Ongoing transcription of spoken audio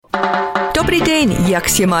Dobry dzień, jak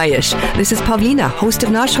się maєш? This is Pavlina, host of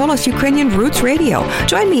Nash Holos Ukrainian Roots Radio.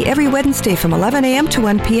 Join me every Wednesday from 11 a.m. to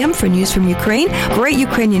 1 p.m. for news from Ukraine, great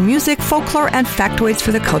Ukrainian music, folklore, and factoids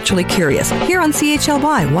for the culturally curious. Here on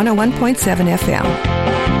CHLY 101.7 FM.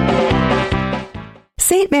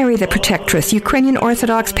 St. Mary the Protectress Ukrainian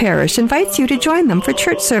Orthodox Parish invites you to join them for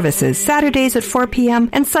church services Saturdays at 4 p.m.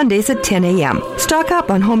 and Sundays at 10 a.m. Stock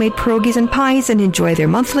up on homemade pierogies and pies and enjoy their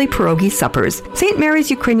monthly pierogi suppers. St.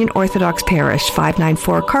 Mary's Ukrainian Orthodox Parish,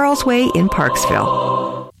 594 Carl's Way in Parksville.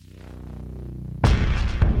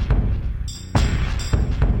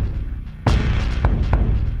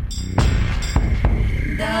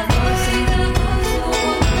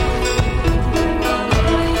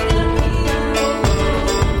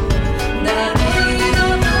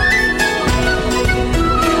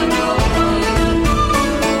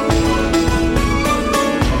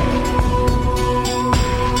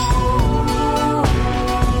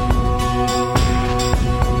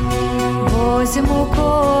 Возьму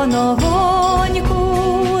коновоньку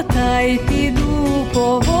та й піду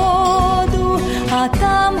по воду, а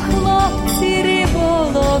там хлопці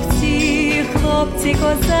риболовці, хлопці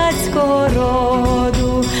козацького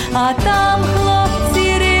роду, а там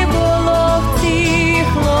хлопці риболовці,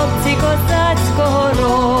 хлопці козацького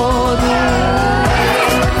роду.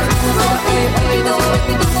 Хлопці риболовці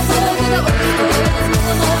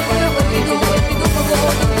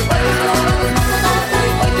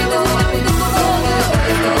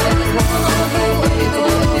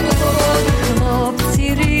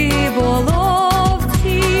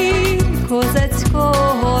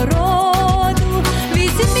козацького роду,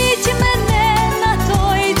 візьміть мене на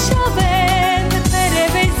той човен,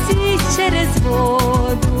 перевезіть через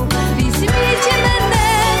воду. Візьміть мене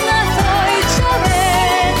на той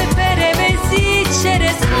човен, перевезіть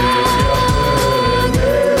через воду.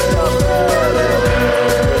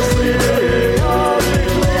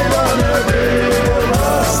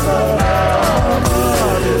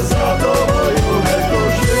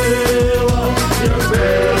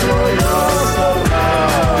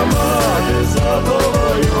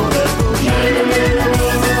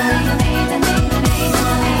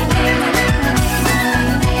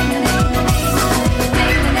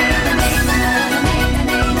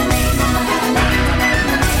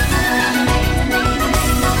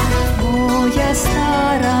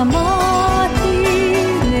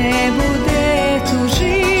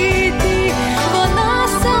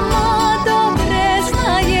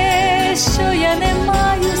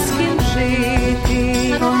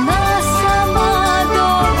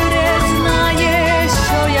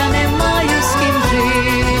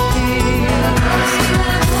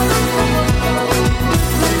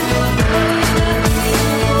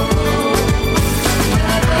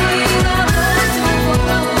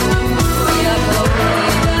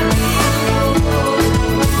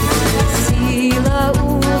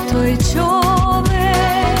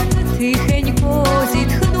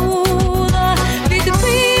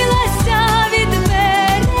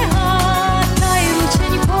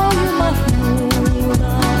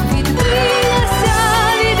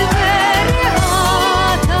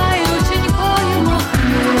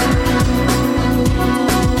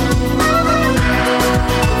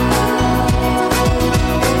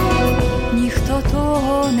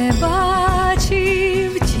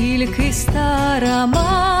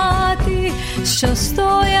 Що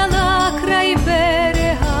стояла край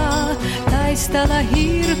берега, та й стала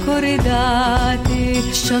гірко ридати.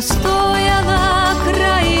 Що стояла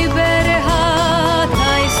край берега,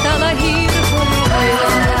 та й стала гірко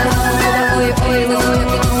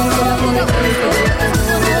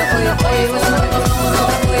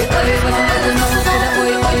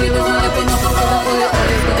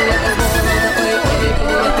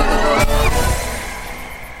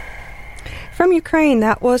From Ukraine,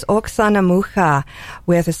 that was Oksana Mucha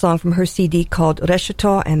with a song from her CD called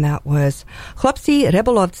Resheto, and that was Chlopci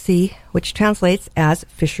Rybolovci, which translates as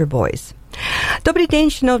Fisher Boys. Добрий день,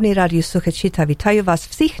 шановні радіослухачі, та вітаю вас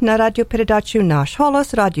всіх на радіопередачу «Наш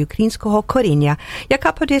голос» радіо українського коріння,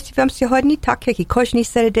 яка подається вам сьогодні, так як і кожній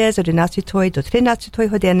середи з 11 до 13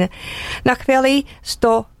 години на хвилі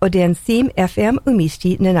 101.7 FM у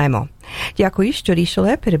місті Нанаймо. Дякую, що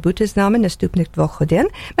рішили перебути з нами наступних 2 годин.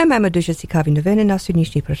 Ми маємо дуже цікаві новини на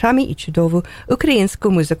сьогоднішній програмі і чудову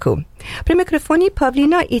українську музику. При мікрофоні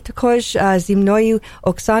Павліна і також зі мною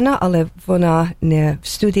Оксана, але вона не в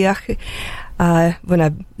студіях.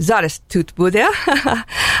 Вона зараз тут буде,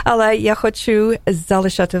 але я хочу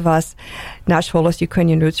залишати вас Наш Голос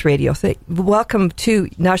Ukrainian Roots Radio. So, welcome to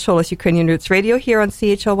Наш Голос Ukrainian Roots Radio here on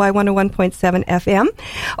CHLY 101.7 FM.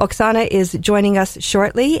 Oksana is joining us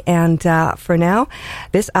shortly, and for now,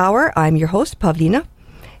 this hour, I'm your host, Pavlina.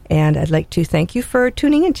 And I'd like to thank you for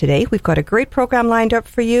tuning in today. We've got a great program lined up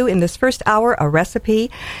for you. In this first hour, a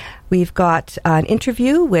recipe. We've got an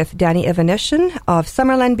interview with Danny Evaneshan of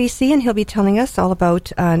Summerland, BC, and he'll be telling us all about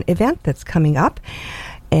an event that's coming up.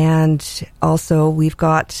 And also, we've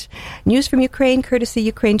got news from Ukraine, courtesy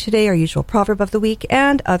Ukraine Today, our usual proverb of the week,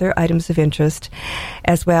 and other items of interest,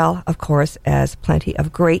 as well, of course, as plenty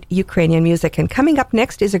of great Ukrainian music. And coming up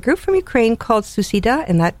next is a group from Ukraine called Susida,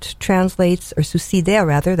 and that translates, or Suside,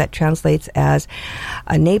 rather, that translates as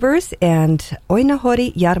neighbors, and Oi na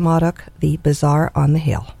hori Yarmarok, the bazaar on the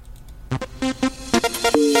hill.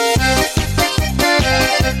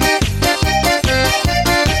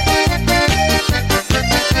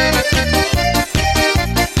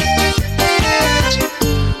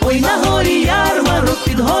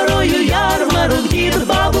 Під горою ярмарок, дід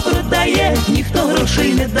бабу продає, ніхто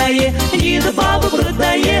грошей не дає, дід бабу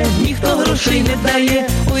продає, ніхто грошей не дає.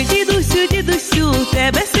 Ой, дідусю, дідусю,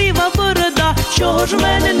 тебе сива борода, чого ж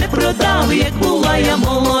мене не продав, як була я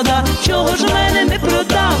молода, чого ж мене не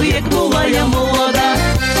продав, як була я молода.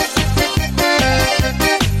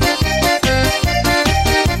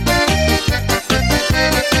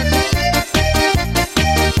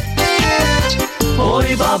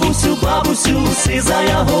 Ой, бабусю, бабусю,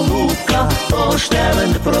 сизая голубка, того ж тебе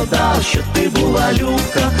не продав, що ти була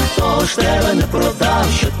любка, того ж тебе не продав,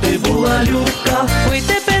 що ти була любка. Ой,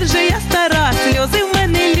 тепер же я стара, сльози в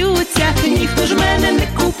мене лються, ніхто ж мене не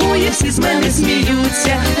купує, всі з мене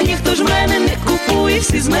сміються, ніхто ж мене не купує,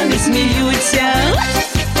 всі з мене сміються.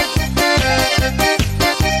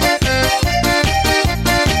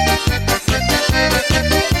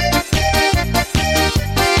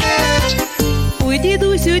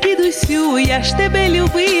 Дідусю, дідусю, я ж тебе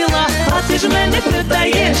любила, а ти ж мене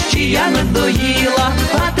продаєш, чи я надоїла,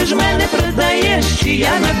 а ти ж мене продаєш, чи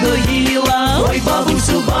я надоїла. Ой,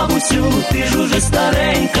 бабусю, бабусю, ти ж уже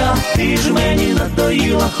старенька, ти ж мені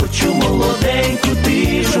надоїла, хочу молоденьку,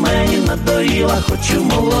 ти ж мені надоїла, хочу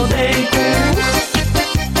молоденьку.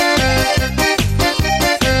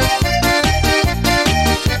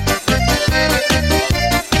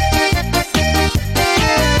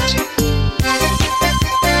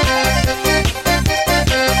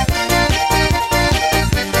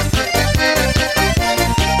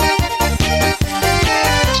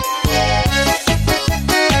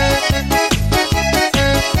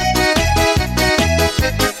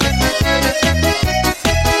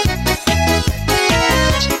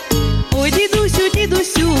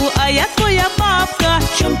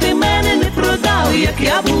 Як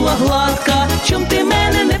я була гладка, чом ти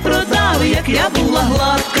мене не продав, як я була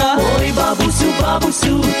гладка. Ой, бабусю,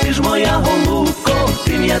 бабусю, ти ж моя голубко,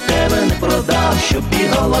 тим я тебе не продав, щоб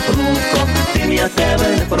бігала прутко, тим я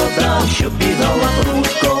тебе не продав, щоб бігала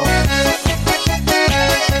прутко.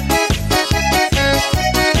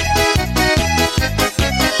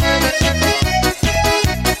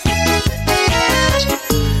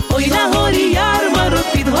 Ой, на горі ярмарок,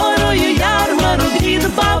 під горою ярмарок,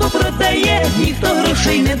 дід бабу продає, ніхто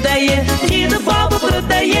грошей не дає, дід бабу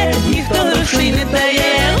продає, ніхто грошей не дає.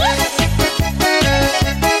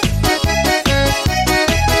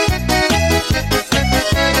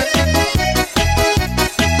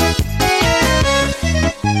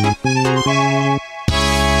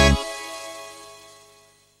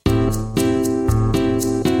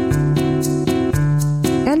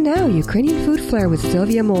 And now, Ukrainian Food Flair with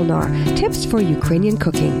Sylvia Molnar. Tips for Ukrainian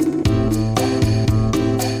cooking.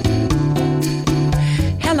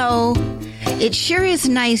 Hello. It sure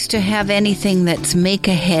is nice to have anything that's make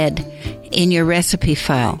ahead in your recipe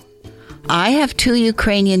file. I have 2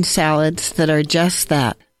 Ukrainian salads that are just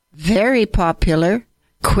that. Very popular,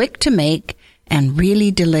 quick to make, and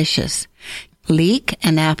really delicious. Leek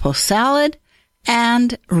and apple salad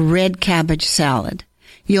and red cabbage salad.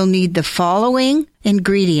 You'll need the following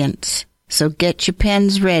ingredients, so get your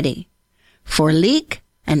pens ready. For leek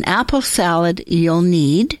and apple salad, you'll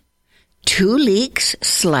need 2 leeks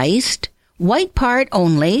sliced, white part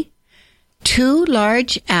only, 2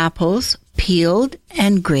 large apples peeled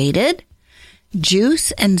and grated,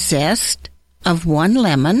 juice and zest of 1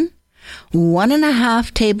 lemon,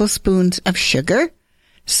 1.5 tablespoons of sugar,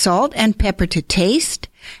 salt and pepper to taste,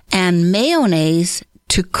 and mayonnaise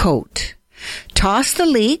to coat. Toss the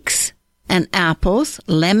leeks and apples,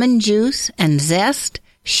 lemon juice and zest,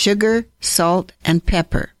 sugar, salt, and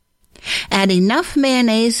pepper. Add enough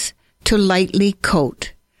mayonnaise to lightly coat.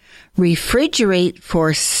 Refrigerate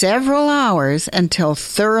for several hours until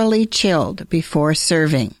thoroughly chilled before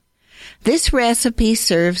serving. This recipe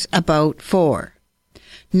serves about 4.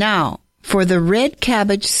 Now, for the red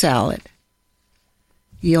cabbage salad,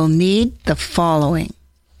 you'll need the following: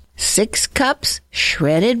 6 cups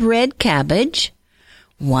shredded red cabbage,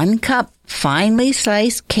 1 cup finely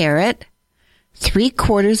sliced carrot,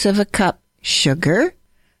 3/4 of a cup sugar,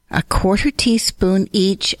 1/4 teaspoon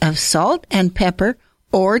each of salt and pepper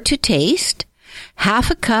or to taste,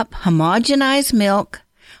 1/2 cup homogenized milk,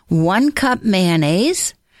 1 cup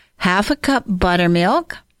mayonnaise, 1/2 cup buttermilk,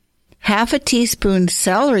 1/2 teaspoon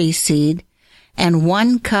celery seed, and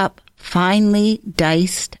 1 cup finely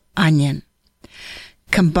diced onion.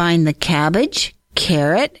 Combine the cabbage,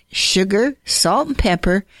 carrot, sugar, salt and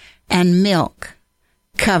pepper, and milk.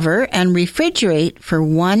 Cover and refrigerate for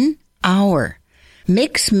 1 hour.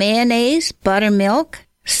 Mix mayonnaise, buttermilk,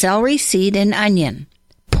 celery seed, and onion.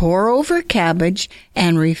 Pour over cabbage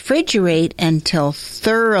and refrigerate until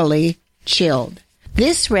thoroughly chilled.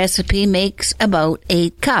 This recipe makes about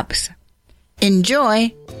 8 cups. Enjoy!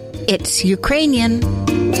 It's Ukrainian.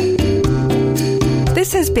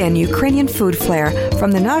 This has been Ukrainian Food Flair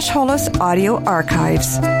from the Nash Holos Audio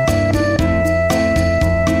Archives.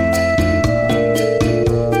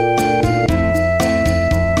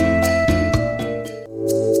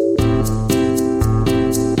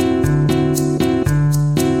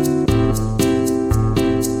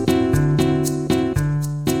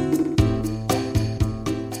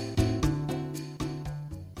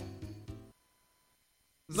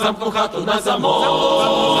 Замкнув хату на замок,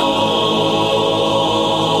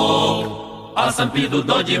 а сам піду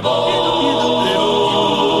до дівок.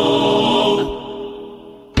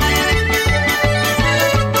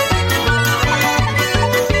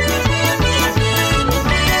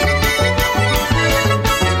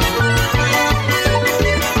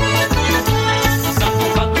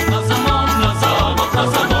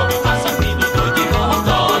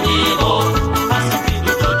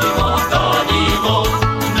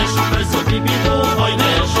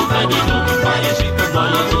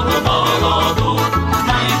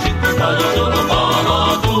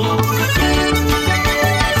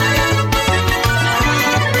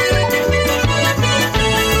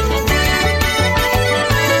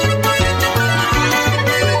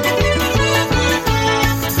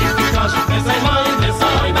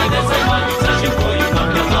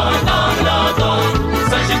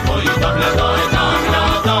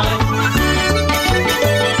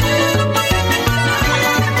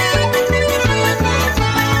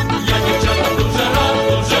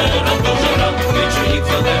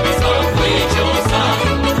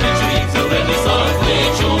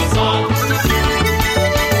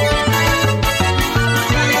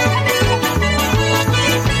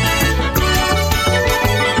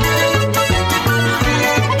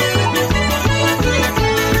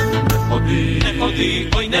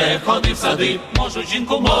 Ходи в сади, можуть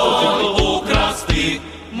жінку мою украсти,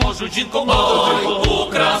 можуть жінку мою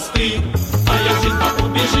украсти. А як жінка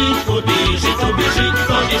побіжить, тоді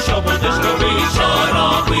що будеш робити, що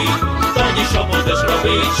робить, тоді що будеш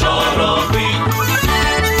робити, що робить.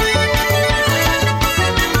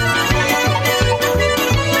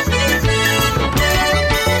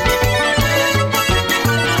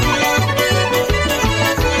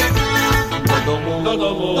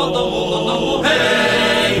 Додому,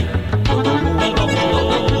 гей!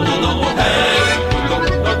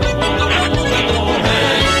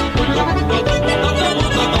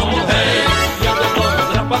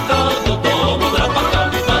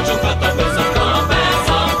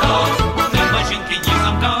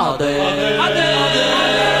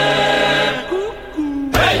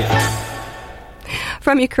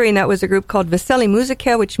 From Ukraine, that was a group called Veseli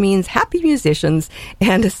Muzika, which means happy musicians,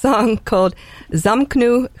 and a song called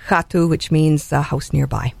Zamknu Chatu, which means a house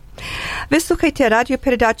nearby. Vyslухайте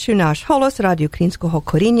радіопередачу «Наш голос» Радіо Українського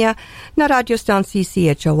коріння на радіостанції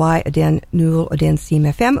CHOY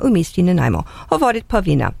 101.7 FM у місті Нанаймо. Говорить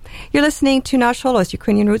Pavlina. You're listening to «Наш голос»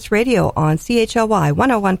 Ukrainian Roots Radio on CHOY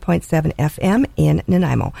 101.7 FM in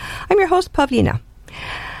Nanaimo. I'm your host, Pavlina.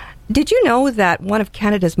 Did you know that one of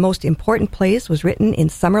Canada's most important plays was written in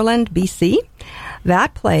Summerland, BC? That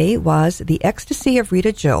play was The Ecstasy of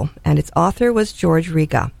Rita Joe, and its author was George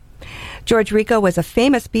Riga. George Riga was a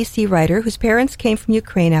famous BC writer whose parents came from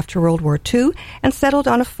Ukraine after World War II and settled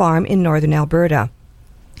on a farm in northern Alberta.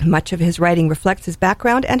 Much of his writing reflects his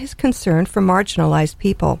background and his concern for marginalized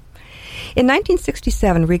people. In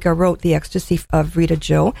 1967, Riga wrote The Ecstasy of Rita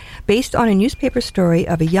Joe, based on a newspaper story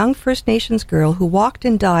of a young First Nations girl who walked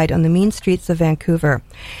and died on the mean streets of Vancouver.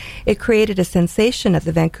 It created a sensation at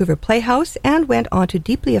the Vancouver Playhouse and went on to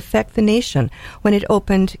deeply affect the nation when it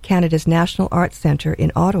opened Canada's National Arts Centre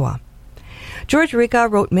in Ottawa. George Riga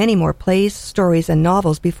wrote many more plays, stories, and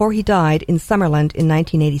novels before he died in Summerland in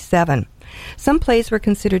 1987. Some plays were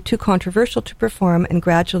considered too controversial to perform, and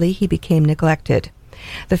gradually he became neglected.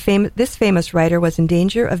 This famous writer was in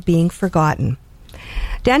danger of being forgotten.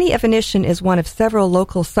 Danny Evanishin is one of several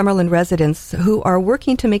local Summerland residents who are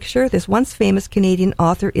working to make sure this once famous Canadian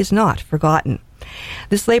author is not forgotten.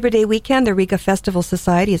 This Labor Day weekend, the Riga Festival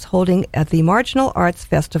Society is holding the Marginal Arts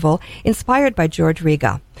Festival inspired by George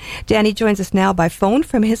Riga. Danny joins us now by phone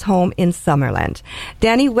from his home in Summerland.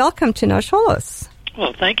 Danny, welcome to Nash Holos.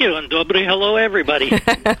 Well, thank you, and dobry hello, everybody.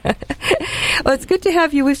 Well, it's good to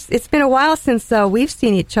have you. It's been a while since we've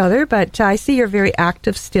seen each other, but I see you're very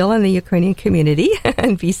active still in the Ukrainian community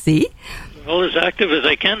in BC. Well, as active as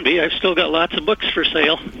I can be. I've still got lots of books for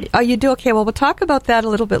sale. Oh, you do? Okay, well, we'll talk about that a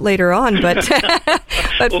little bit later on. But,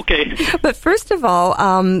 okay. But first of all,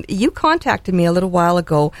 you contacted me a little while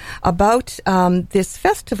ago about this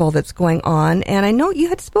festival that's going on, and I know you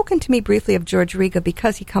had spoken to me briefly of George Riga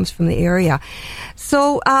because he comes from the area.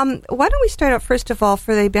 So why don't we start out, first of all,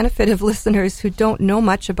 for the benefit of listeners who don't know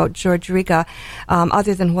much about George Riga,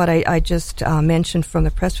 other than what I just mentioned from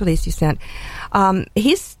the press release you sent.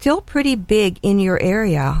 He's still pretty big in your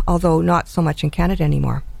area, although not so much in Canada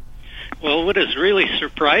anymore. Well, what is really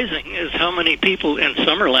surprising is how many people in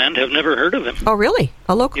Summerland have never heard of him. Oh, really?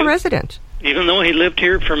 A local resident? Even though he lived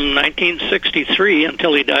here from 1963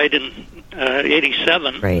 until he died in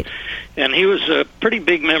 87. Right. And he was a pretty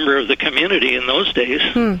big member of the community in those days.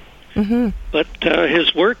 Mm-hmm. But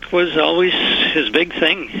his work was always his big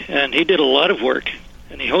thing, and he did a lot of work.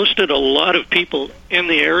 And he hosted a lot of people in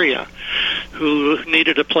the area who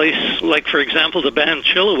needed a place, like, for example, the band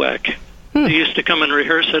Chilliwack. They used to come and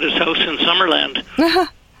rehearse at his house in Summerland. Yeah,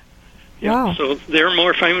 wow. So they're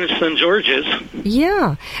more famous than George is.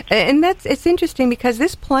 Yeah, and it's interesting because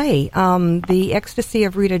this play, The Ecstasy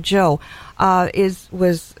of Rita Joe,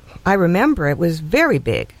 was I remember it was very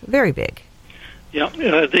big, very big. Yeah,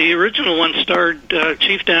 the original one starred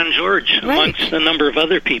Chief Dan George amongst a number of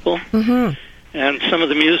other people. Mm-hmm. And some of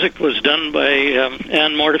the music was done by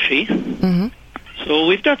Anne Mortefi. Mm-hmm. So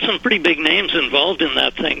we've got some pretty big names involved in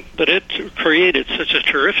that thing, but it created such a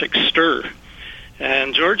terrific stir.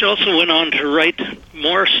 And George also went on to write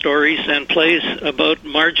more stories and plays about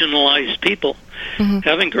marginalized people. Mm-hmm.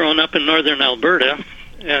 Having grown up in northern Alberta,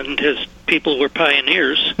 and his people were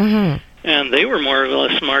pioneers, and they were more or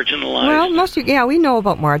less marginalized. Well, we know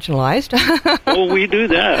about marginalized. Oh, we do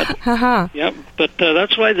that. Uh-huh. Yeah, but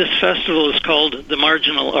that's why this festival is called the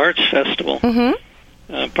Marginal Arts Festival,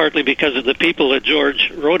 partly because of the people that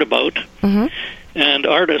George wrote about. Mm-hmm. And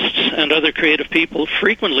artists and other creative people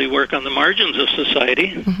frequently work on the margins of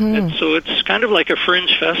society, and so it's kind of like a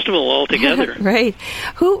fringe festival altogether. Right.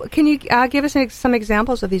 Who can you give us some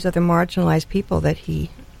examples of these other marginalized people that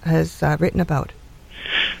he has written about?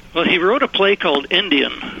 Well, he wrote a play called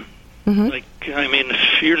Indian. Like, I mean,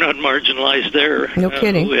 if you're not marginalized there, no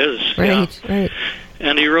kidding. Who is? Right, yeah. right.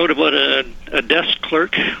 And he wrote about a desk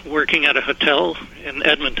clerk working at a hotel in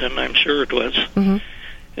Edmonton, I'm sure it was. Mm-hmm.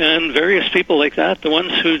 And various people like that, the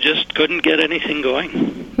ones who just couldn't get anything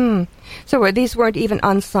going. So these weren't even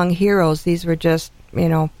unsung heroes. These were just,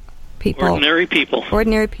 people. Ordinary people.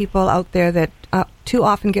 Ordinary people out there that too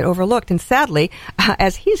often get overlooked. And sadly,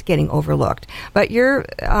 as he's getting overlooked. But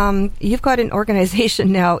you've got an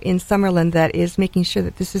organization now in Summerland that is making sure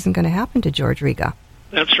that this isn't going to happen to George Riga.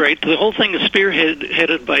 That's right. The whole thing is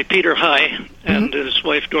spearheaded by Peter High and his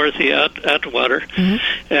wife Dorothy Atwater.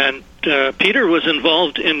 And Peter was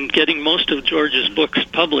involved in getting most of George's books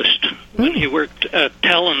published when he worked at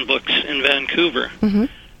Talon Books in Vancouver.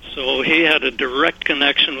 So he had a direct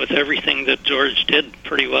connection with everything that George did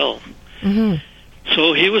pretty well.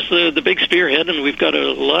 So he was the big spearhead, and we've got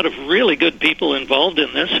a lot of really good people involved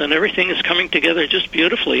in this, and everything is coming together just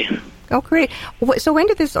beautifully. Oh, great. So when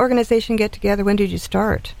did this organization get together? When did you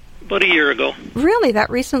start? About a year ago. Really, that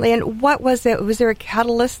recently? And what was it? Was there a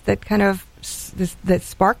catalyst that kind of that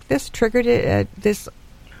sparked this, triggered this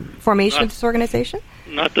formation of this organization?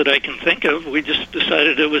 Not that I can think of. We just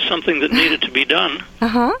decided it was something that needed to be done.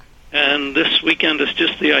 And this weekend is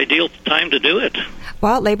just the ideal time to do it.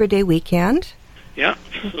 Well, Labor Day weekend. Yeah.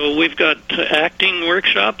 So we've got acting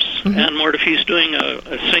workshops. Anne Mortefi's doing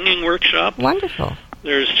a singing workshop. Wonderful.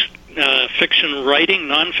 There's fiction writing,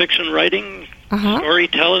 nonfiction writing,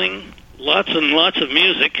 storytelling, lots and lots of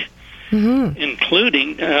music,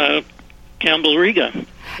 including Campbell Riga,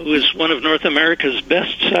 who is one of North America's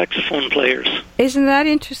best saxophone players. Isn't that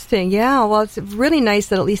interesting? Yeah, well, it's really nice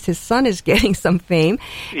that at least his son is getting some fame.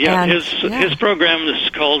 Yeah, his program is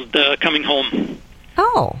called Coming Home.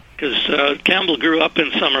 Oh. Because Campbell grew up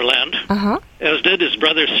in Summerland, as did his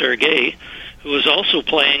brother Sergei, who was also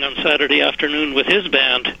playing on Saturday afternoon with his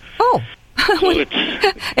band. Oh. So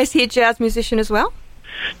is he a jazz musician as well?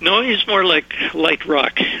 No, he's more like light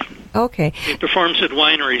rock. Okay. He performs at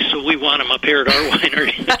wineries, so we want him up here at our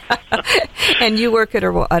winery. And you work at a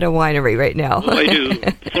winery right now. Oh, I do.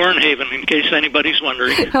 Thornhaven, in case anybody's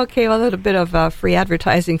wondering. Okay, well, a little bit of free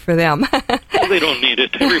advertising for them. Well, they don't need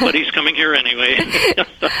it. Everybody's coming here anyway.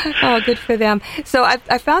 Oh, good for them. So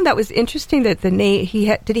I found that was interesting that the name,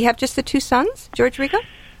 did he have just the 2 sons, George Riga?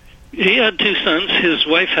 He had 2 sons. His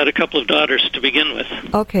wife had a couple of daughters to begin with.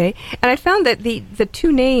 Okay. And I found that the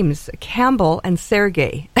 2 names, Campbell and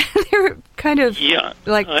Sergei, they were kind of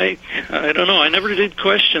like... I don't know. I never did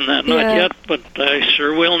question that. Not yet, but I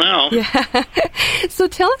sure will now. Yeah. So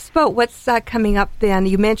tell us about what's coming up then.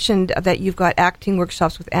 You mentioned that you've got acting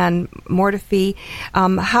workshops with Anne Mortifee.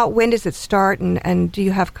 When does it start? And do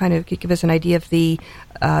you have give us an idea of the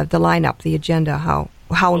lineup, the agenda, how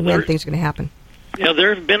and when things are going to happen? Yeah,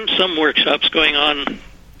 there have been some workshops going on,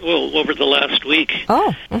 over the last week.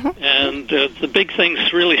 Oh. And the big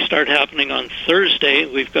things really start happening on Thursday.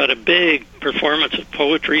 We've got a big performance of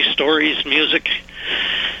poetry, stories, music.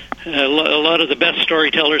 A lot of the best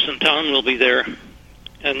storytellers in town will be there.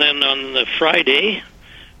 And then on the Friday,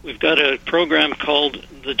 we've got a program called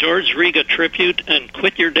the George Riga Tribute and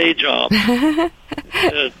Quit Your Day Job.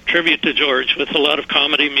 A tribute to George with a lot of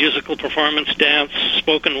comedy, musical performance, dance,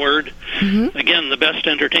 spoken word. Again, the best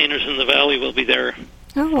entertainers in the Valley will be there.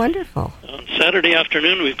 Oh, wonderful. On Saturday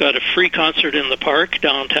afternoon, we've got a free concert in the park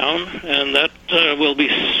downtown, and that will be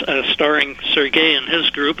starring Sergei and his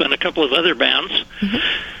group and a couple of other bands.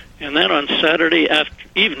 And then on Saturday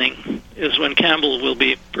evening is when Campbell will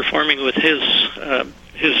be performing with his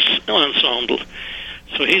ensemble.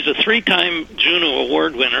 So he's a 3-time Juno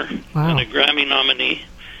Award winner and a Grammy nominee.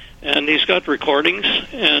 And he's got recordings.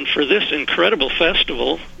 And for this incredible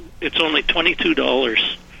festival, it's only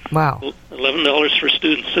 $22. Wow. $11 for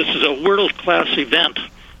students. This is a world-class event,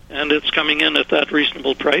 and it's coming in at that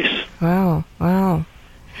reasonable price. Wow.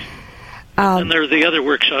 And there are the other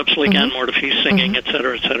workshops like Anne Mortifee singing, et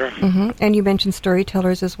cetera, et cetera. And you mentioned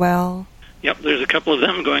storytellers as well. Yep, there's a couple of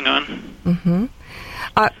them going on.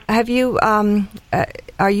 Have you?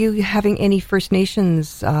 Are you having any First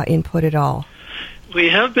Nations input at all? We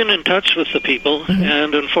have been in touch with the people,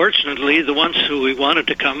 and unfortunately, the ones who we wanted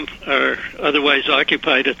to come are otherwise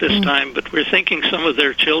occupied at this time. But we're thinking some of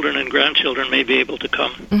their children and grandchildren may be able to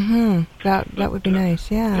come. That would be nice.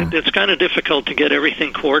 Yeah, it's kind of difficult to get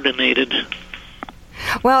everything coordinated.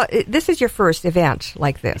 Well, this is your first event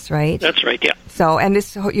like this, right? That's right. Yeah. So, and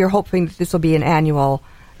you're hoping that this will be an annual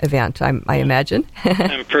event, I imagine.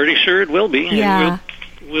 I'm pretty sure it will be. Yeah.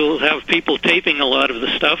 We'll have people taping a lot of the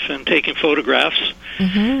stuff and taking photographs.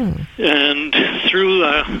 And through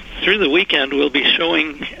the weekend, we'll be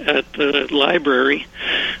showing at the library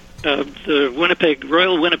the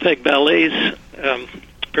Royal Winnipeg Ballet's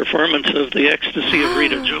performance of The Ecstasy of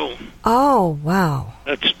Rita Joe. Oh, wow.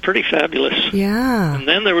 That's pretty fabulous. Yeah. And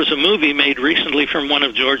then there was a movie made recently from one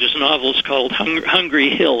of George's novels called Hungry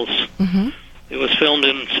Hills. It was filmed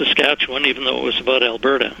in Saskatchewan, even though it was about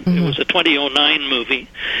Alberta. It was a 2009 movie,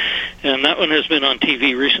 and that one has been on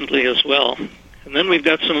TV recently as well. And then we've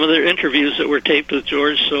got some other interviews that were taped with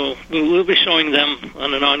George, so we'll be showing them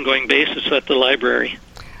on an ongoing basis at the library.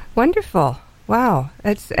 Wonderful. Wow,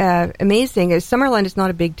 that's amazing. Summerland is not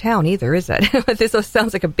a big town either, is it? This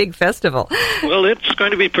sounds like a big festival. Well, it's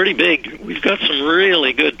going to be pretty big. We've got some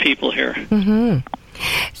really good people here.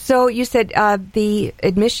 So you said the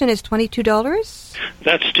admission is $22?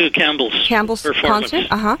 That's to Campbell's performance.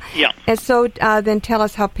 Concert? Yeah. And so then tell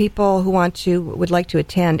us how people who would like to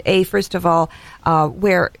attend. First of all,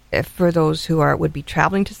 where, for those who would be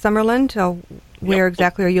traveling to Summerland, where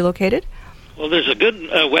exactly are you located? Well, there's a good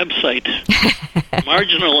website,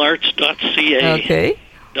 marginalarts.ca. Okay.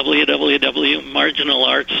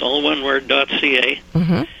 www.marginalarts, all one word, .ca.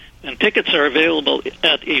 And tickets are available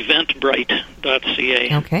at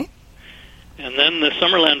eventbrite.ca. Okay. And then the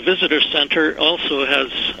Summerland Visitor Center also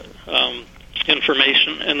has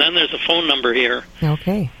information. And then there's a phone number here.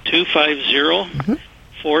 Okay.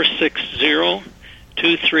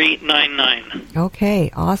 250-460-2399.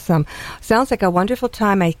 Okay, awesome. Sounds like a wonderful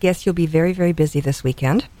time. I guess you'll be very, very busy this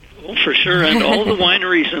weekend. Oh, for sure. And all the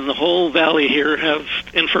wineries in the whole valley here have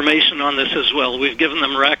information on this as well. We've given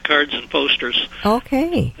them rack cards and posters.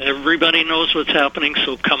 Okay. Everybody knows what's happening,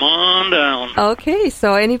 so come on down. Okay,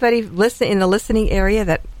 so anybody in the listening area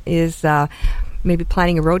that is maybe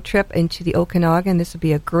planning a road trip into the Okanagan, this would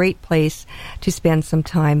be a great place to spend some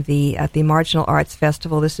time at the Marginal Arts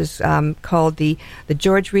Festival. This is called the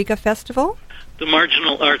George Riga Festival. The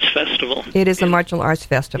Marginal Arts Festival. It is a Marginal Arts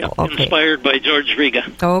Festival. Yeah, okay. Inspired by George Riga.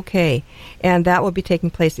 Okay. And that will be taking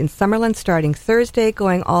place in Summerland starting Thursday,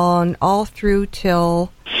 going on all through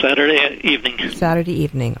till... Saturday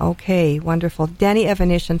evening. Okay, wonderful. Danny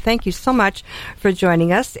Evanishan, thank you so much for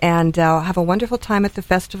joining us, and have a wonderful time at the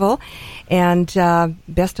festival, and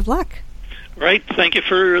best of luck. Right. Thank you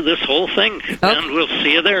for this whole thing, and we'll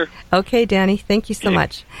see you there. Okay, Danny. Thank you so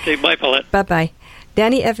much. Okay, bye, Paulette. Bye-bye.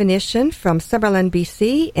 Danny Evanishan from Summerland,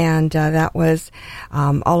 BC, and that was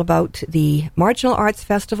all about the Marginal Arts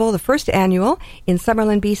Festival, the first annual in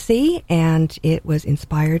Summerland, BC, and it was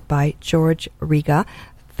inspired by George Riga,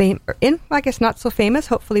 I guess not so famous,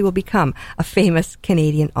 hopefully will become a famous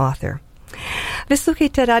Canadian author. Ви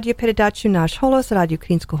слухаєте радіопередачу «Наш голос» Радіо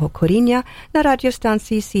Українського коріння на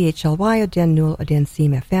радіостанції CHLY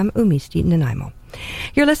 101.7 FM у місті Нанаймо.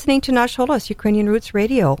 You're listening to Nash Holos, Ukrainian Roots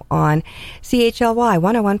Radio on CHLY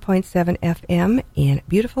 101.7 FM in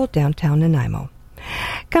beautiful downtown Nanaimo.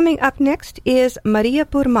 Coming up next is Maria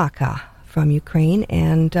Burmaka from Ukraine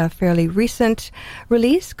and a fairly recent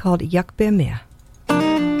release called Yakbe Me.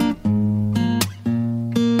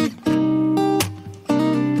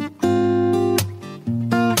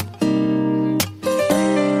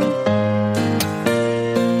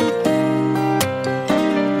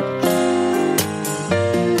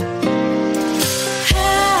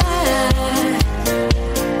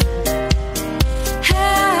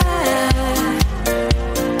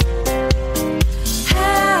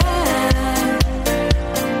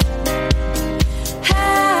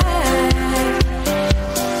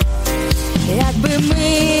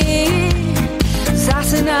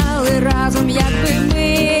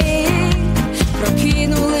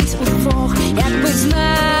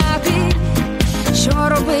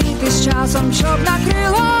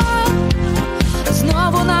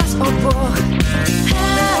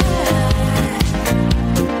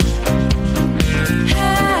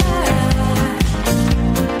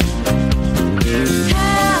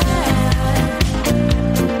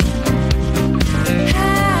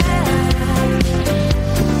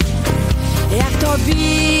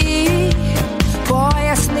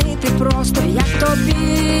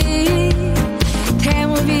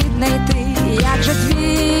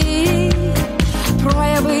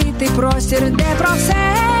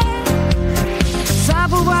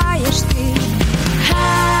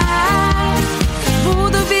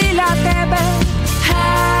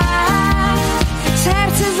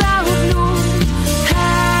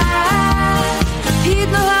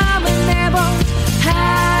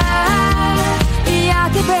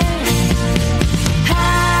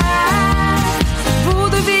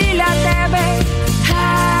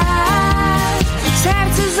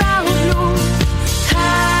 Серце загублю,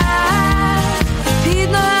 під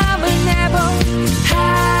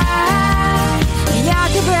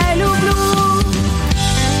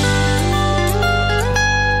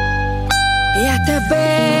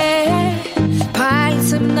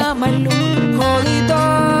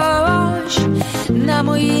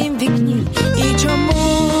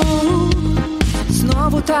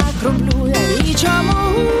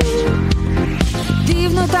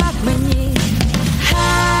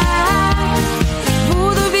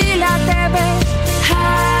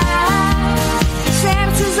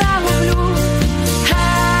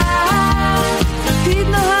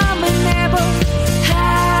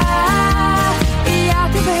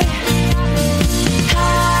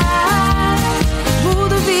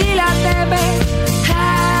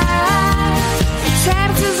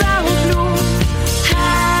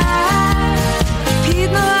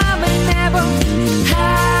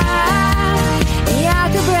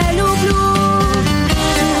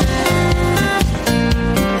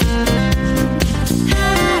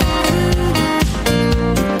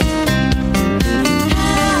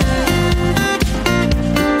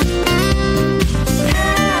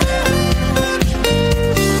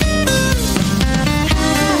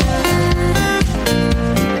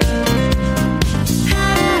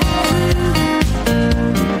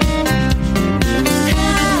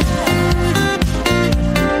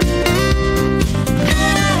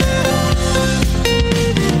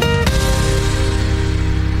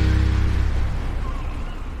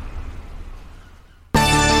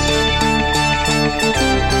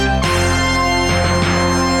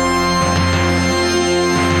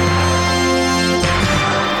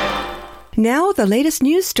Now, the latest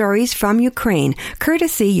news stories from Ukraine,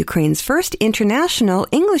 courtesy Ukraine's first international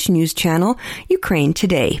English news channel, Ukraine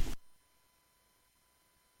Today.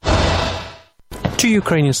 2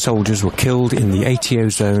 Ukrainian soldiers were killed in the ATO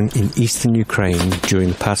zone in eastern Ukraine during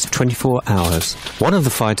the past 24 hours. One of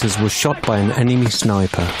the fighters was shot by an enemy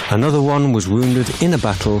sniper. Another one was wounded in a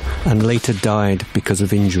battle and later died because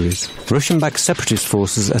of injuries. Russian-backed separatist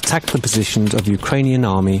forces attacked the positions of the Ukrainian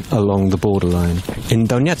army along the borderline. In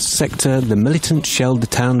Donetsk sector, the militants shelled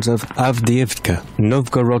the towns of Avdiivka,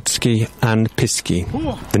 Novgorodsky and Pisky.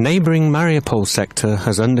 The neighbouring Mariupol sector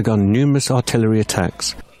has undergone numerous artillery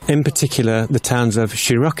attacks. In particular, the towns of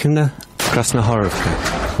Shirokina, Krasnohorovka.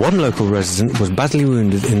 One local resident was badly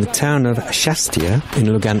wounded in the town of Shastia in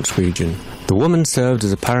Lugansk region. The woman served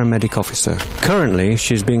as a paramedic officer. Currently,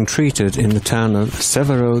 she is being treated in the town of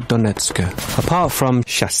Severodonetsk. Apart from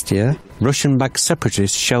Shastia, Russian-backed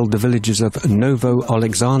separatists shelled the villages of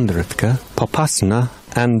Novo-Alexandrovka, Popasna,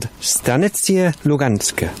 and Stanitsia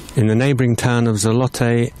Luganska. In the neighbouring town of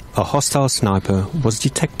Zolote, a hostile sniper was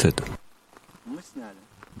detected.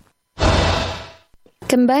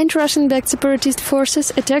 Combined Russian-backed separatist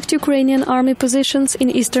forces attacked Ukrainian army positions in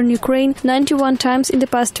eastern Ukraine 91 times in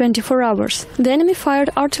the past 24 hours. The enemy fired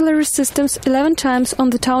artillery systems 11 times on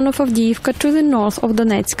the town of Avdiivka to the north of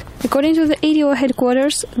Donetsk. According to the ADO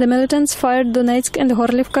headquarters, the militants fired Donetsk and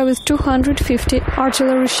Horlivka with 250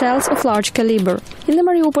 artillery shells of large caliber. In the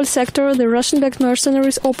Mariupol sector, the Russian-backed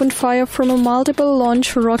mercenaries opened fire from a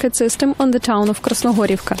multiple-launch rocket system on the town of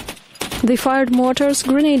Krasnohorivka. They fired mortars,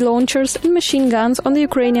 grenade launchers and machine guns on the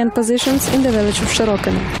Ukrainian positions in the village of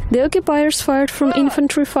Shirokino. The occupiers fired from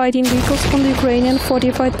infantry fighting vehicles on the Ukrainian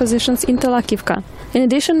fortified positions in Telakivka. In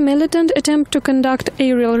addition, militant attempt to conduct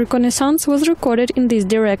aerial reconnaissance was recorded in this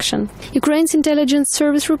direction. Ukraine's intelligence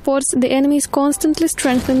service reports the enemy is constantly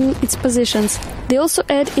strengthening its positions. They also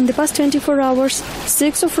add, in the past 24 hours,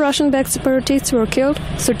 6 of Russian-backed separatists were killed,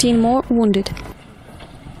 13 more wounded.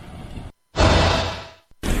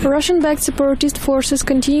 Russian-backed separatist forces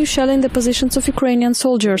continue shelling the positions of Ukrainian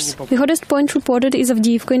soldiers. The hottest point reported is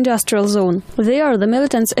Avdiivka industrial zone. There, the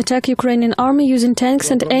militants attack Ukrainian army using tanks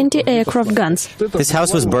and anti-aircraft guns. This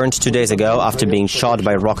house was burned 2 days ago after being shot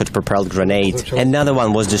by a rocket-propelled grenade. Another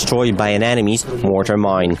one was destroyed by an enemy's mortar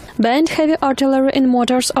mine. Banned heavy artillery and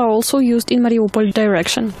mortars are also used in Mariupol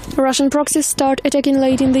direction. Russian proxies start attacking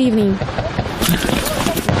late in the evening.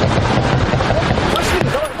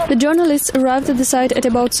 The journalists arrived at the site at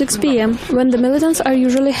about 6 p.m. when the militants are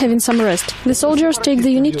usually having some rest. The soldiers take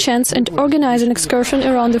the unique chance and organize an excursion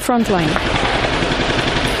around the front line.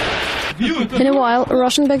 In a while,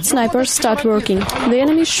 Russian-backed snipers start working. The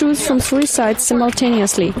enemy shoots from 3 sides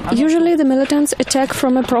simultaneously. Usually the militants attack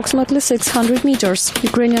from approximately 600 meters.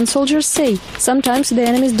 Ukrainian soldiers say sometimes the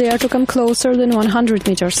enemies dare to come closer than 100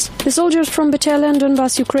 meters. The soldiers from Battalion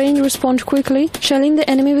Donbas, Ukraine respond quickly, shelling the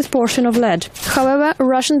enemy with portion of lead. However,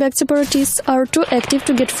 Russian-backed separatists are too active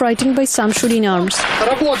to get frightened by some shooting arms.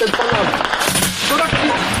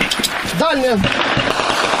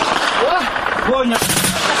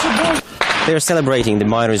 They are celebrating the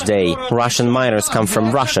Miners' Day. Russian miners come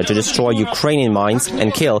from Russia to destroy Ukrainian mines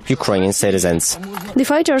and kill Ukrainian citizens. The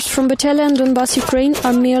fighters from Battalion Donbas, Ukraine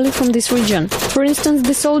are merely from this region. For instance,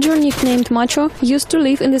 the soldier nicknamed Macho used to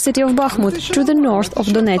live in the city of Bakhmut, to the north of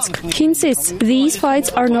Donetsk. He insists these fights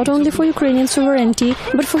are not only for Ukrainian sovereignty,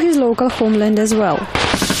 but for his local homeland as well.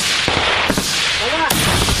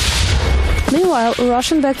 Meanwhile,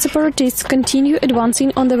 Russian-backed separatists continue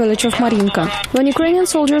advancing on the village of Marinka. When Ukrainian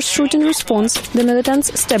soldiers shoot in response, the militants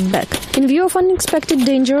step back. In view of unexpected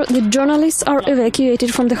danger, the journalists are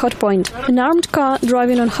evacuated from the hotpoint. An armed car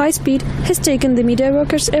driving on high speed has taken the media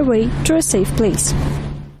workers away to a safe place.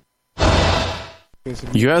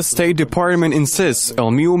 U.S. State Department insists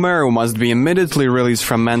Elmi Umeru must be immediately released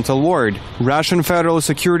from mental ward. Russian Federal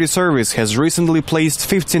Security Service has recently placed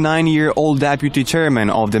 59-year-old deputy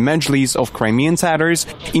chairman of the Mejlis of Crimean Tatars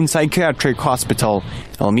in psychiatric hospital.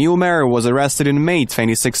 Elmi Umeru was arrested in May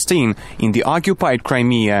 2016 in the occupied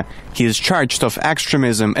Crimea. He is charged of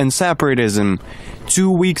extremism and separatism.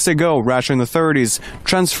 2 weeks ago, Russian authorities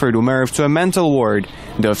transferred Umerov to a mental ward.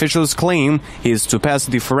 The officials claim he is to pass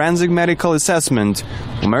the forensic medical assessment.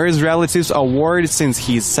 Umerov's relatives are worried since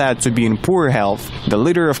he is said to be in poor health. The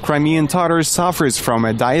leader of Crimean Tatars suffers from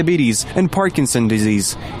diabetes and Parkinson's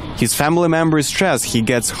disease. His family members stress he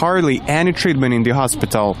gets hardly any treatment in the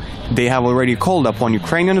hospital. They have already called upon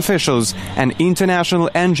Ukrainian officials and international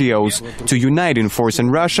NGOs to unite in forcing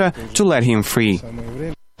Russia to let him free.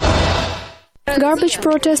 Garbage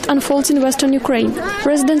protest unfolds in western Ukraine.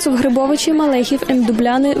 Residents of Hrybovichi, Malehiv and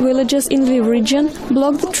Dublyany villages in Lviv region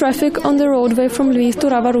block the traffic on the roadway from Lviv to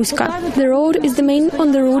Rava-Ruska. The road is the main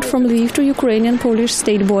on the route from Lviv to Ukrainian-Polish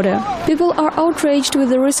state border. People are outraged with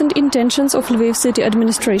the recent intentions of Lviv city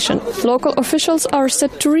administration. Local officials are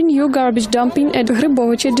set to renew garbage dumping at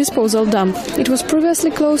Hrybovichi disposal dump. It was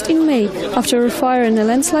previously closed in May after a fire and a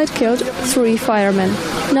landslide killed 3 firemen.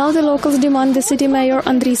 Now the locals demand the city mayor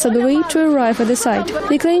Andriy Sadovy to arrive at the site.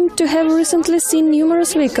 They claim to have recently seen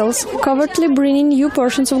numerous vehicles covertly bringing new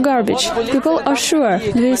portions of garbage. People are sure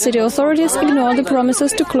the city authorities ignore the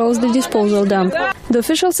promises to close the disposal dump. The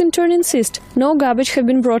officials in turn insist no garbage have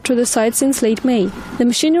been brought to the site since late May. The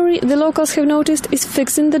machinery, the locals have noticed, is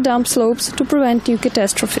fixing the dump slopes to prevent new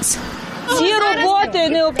catastrophes.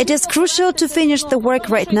 It is crucial to finish the work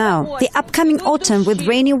right now. The upcoming autumn with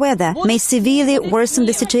rainy weather may severely worsen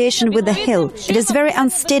the situation with the hill. It is very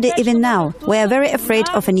unsteady even now. We are very afraid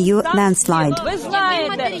of a new landslide.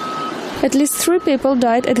 At least 3 people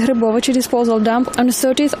died at Hrybovichi disposal dump on the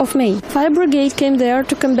 30th of May. Fire brigade came there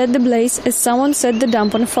to combat the blaze as someone set the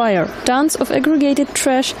dump on fire. Tons of aggregated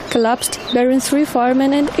trash collapsed, burying 3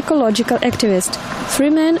 firemen and ecological activists.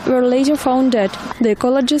 3 men were later found dead. The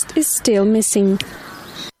ecologist is still missing.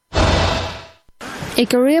 A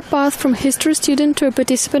career path from history student to a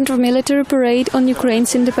participant of military parade on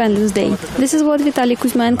Ukraine's Independence Day. This is what Vitaly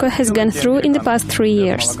Kuzmenko has gone through in the past 3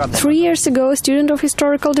 years. 3 years ago, a student of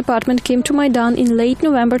historical department came to Maidan in late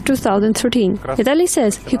November 2013. Vitaly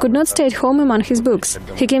says he could not stay at home among his books.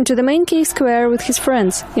 He came to the main Kyiv square with his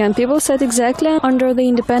friends. Young people sat exactly under the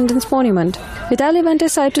Independence Monument. Vitaly went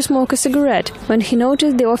aside to smoke a cigarette when he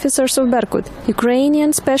noticed the officers of Berkut,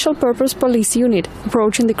 Ukrainian Special Purpose Police Unit,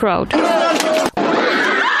 approaching the crowd.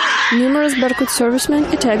 Numerous Berkut servicemen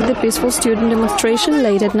attacked the peaceful student demonstration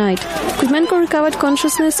late at night. Kuzmenko recovered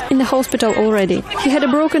consciousness in the hospital already. He had a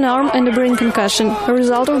broken arm and a brain concussion, a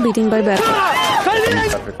result of beating by Berkut.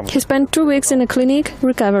 He spent 2 weeks in a clinic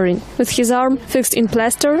recovering. With his arm fixed in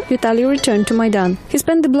plaster, Vitaly returned to Maidan. He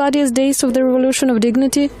spent the bloodiest days of the Revolution of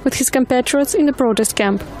Dignity with his compatriots in the protest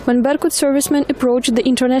camp. When Berkut servicemen approached the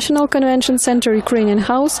International Convention Center Ukrainian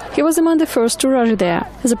House, he was among the first to rush there.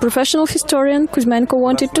 As a professional historian, Kuzmenko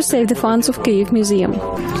wanted to save the funds of Kyiv Museum.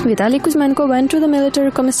 Vitaly Kuzmenko went to the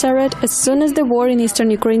military commissariat as soon as the war in eastern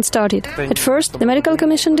Ukraine started. At first, the medical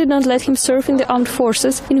commission did not let him serve in the armed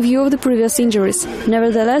forces in view of the previous injuries.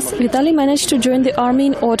 Nevertheless, Vitaly managed to join the army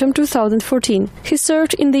in autumn 2014. He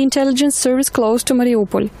served in the intelligence service close to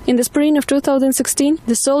Mariupol. In the spring of 2016,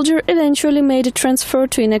 the soldier eventually made a transfer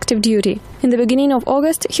to inactive duty. In the beginning of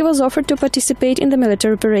August, he was offered to participate in the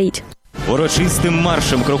military parade. Урочистим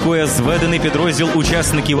маршем крокує зведений підрозділ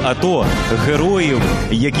учасників АТО, героїв,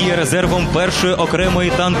 які є резервом першої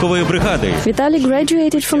окремої танкової бригади. Vitaly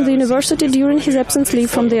graduated from the university during his absence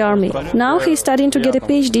leave from the army. Now he is studying to get a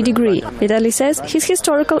PhD degree. Vitaly says his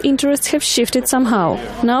historical interests have shifted somehow.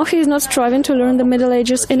 Now he is not striving to learn the Middle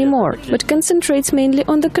Ages anymore, but concentrates mainly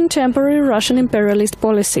on the contemporary Russian imperialist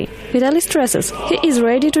policy. Vitaly stresses he is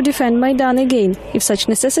ready to defend Maidan again if such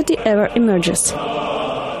necessity ever emerges.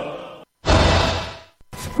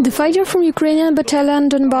 The fighter from Ukrainian battalion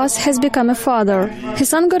Donbass has become a father. His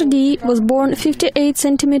son Gordy was born 58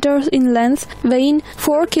 centimeters in length, weighing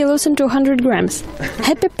 4 kilos and 200 grams.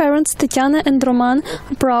 Happy parents Tatiana and Roman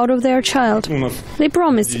are proud of their child. They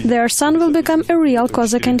promise their son will become a real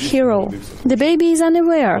Cossack and hero. The baby is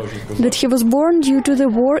unaware that he was born due to the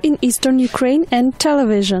war in eastern Ukraine and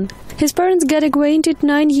television. His parents got acquainted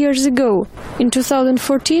 9 years ago. In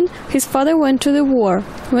 2014, his father went to the war.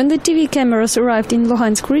 When the TV cameras arrived in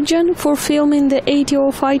Luhansk region for filming the ATO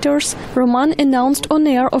fighters, Roman announced on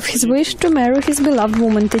air of his wish to marry his beloved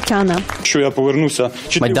woman Tatiana.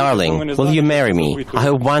 My darling, will you marry me? I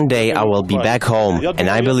hope one day I will be back home, and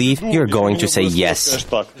I believe you're going to say yes.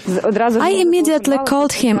 I immediately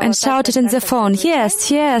called him and shouted in the phone, yes,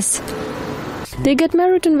 yes. They got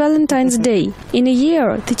married on Valentine's Day. In a year,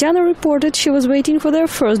 Tatiana reported she was waiting for their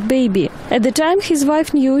first baby. At the time his wife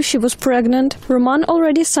knew she was pregnant, Roman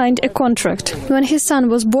already signed a contract. When his son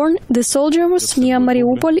was born, the soldier was near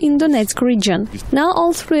Mariupol in Donetsk region. Now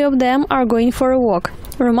all 3 of them are going for a walk.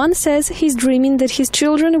 Roman says he's dreaming that his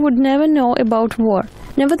children would never know about war.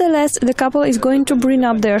 Nevertheless, the couple is going to bring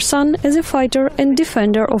up their son as a fighter and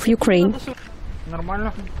defender of Ukraine.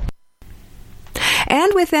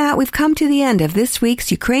 And with that, we've come to the end of this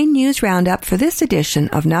week's Ukraine News Roundup for this edition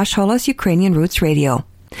of Nash Holos Ukrainian Roots Radio.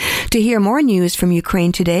 To hear more news from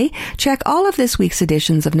Ukraine today, check all of this week's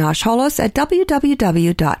editions of Nash Holos at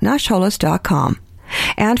www.nashholos.com.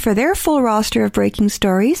 And for their full roster of breaking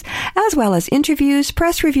stories, as well as interviews,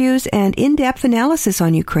 press reviews, and in-depth analysis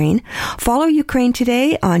on Ukraine, follow Ukraine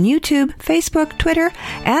Today on YouTube, Facebook, Twitter,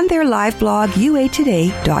 and their live blog,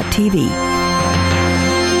 uatoday.tv.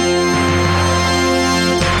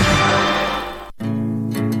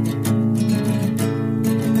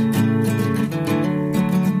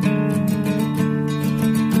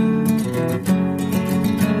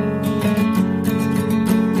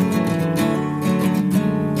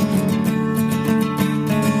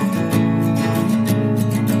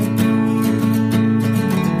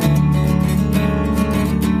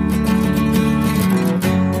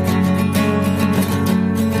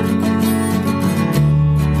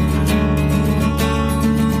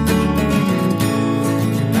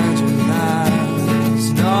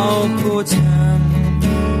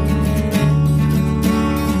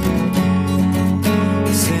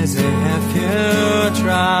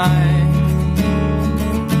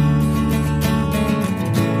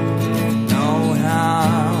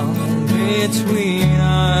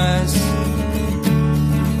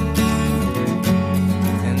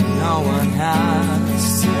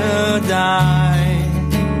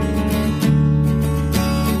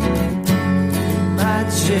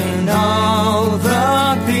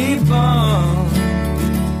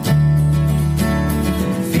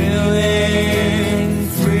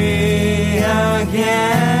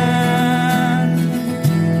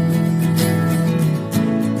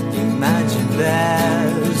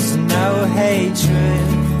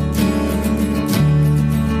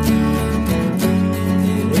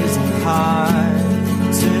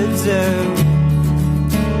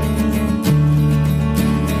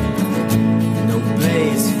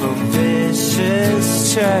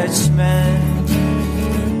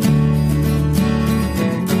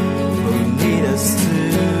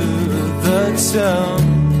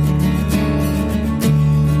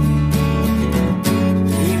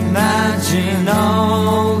 Imagine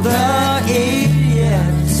all the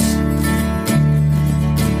idiots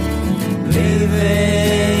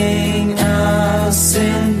leaving us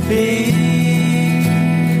in peace.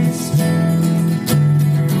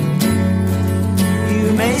 You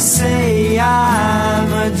may say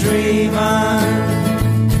I'm a dreamer,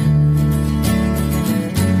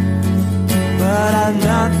 but I'm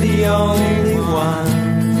not the only one.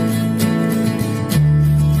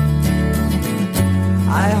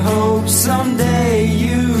 I hope someday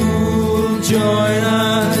you'll join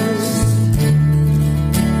us,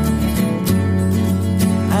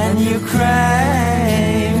 and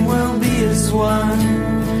Ukraine will be as one.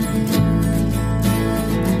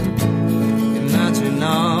 Imagine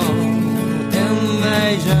all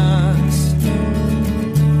invasions.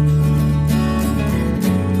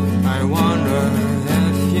 I wonder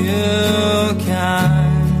if you can.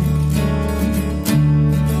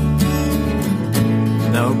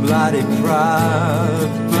 No bloody propaganda,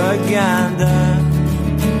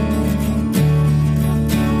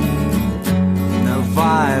 no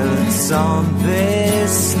violence on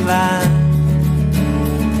this land.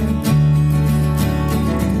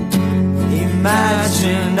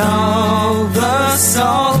 Imagine all the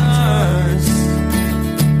soldiers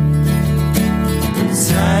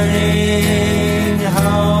returning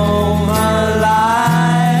home alive.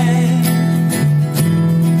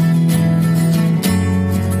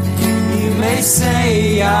 They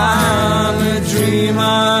say I'm a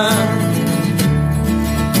dreamer,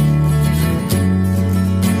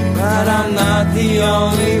 but I'm not the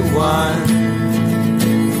only one.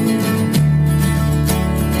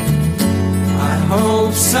 I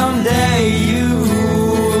hope someday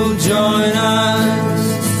you'll join us,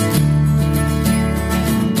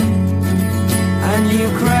 and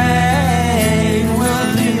Ukraine will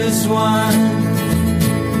be as one.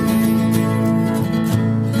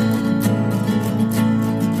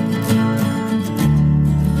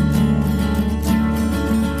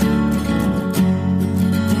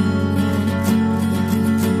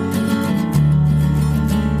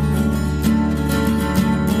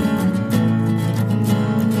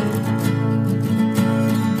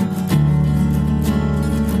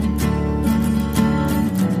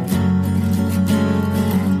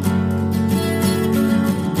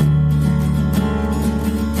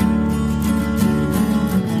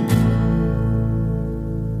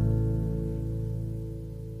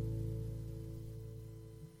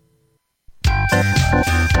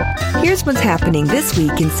 Here's what's happening this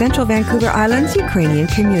week in Central Vancouver Island's Ukrainian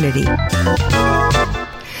community.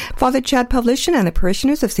 Father Chad Pavlishin and the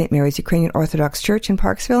parishioners of St. Mary's Ukrainian Orthodox Church in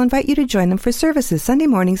Parksville invite you to join them for services Sunday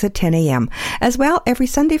mornings at 10 a.m. As well, every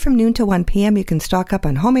Sunday from noon to 1 p.m. you can stock up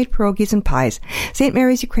on homemade pierogies and pies. St.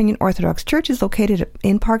 Mary's Ukrainian Orthodox Church is located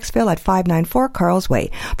in Parksville at 594 Carl's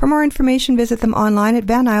Way. For more information, visit them online at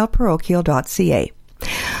vanisleparochial.ca.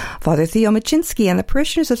 Father Theo Machinsky and the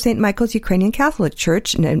parishioners of St. Michael's Ukrainian Catholic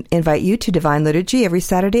Church invite you to Divine Liturgy every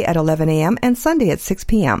Saturday at 11 a.m. and Sunday at 6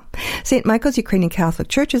 p.m. St. Michael's Ukrainian Catholic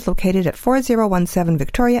Church is located at 4017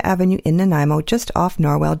 Victoria Avenue in Nanaimo, just off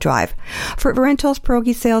Norwell Drive. For rentals,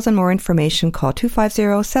 pierogi sales, and more information, call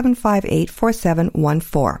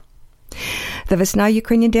 250-758-4714. The Vesna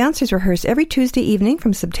Ukrainian dancers rehearse every Tuesday evening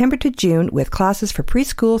from September to June with classes for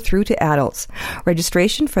preschool through to adults.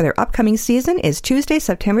 Registration for their upcoming season is Tuesday,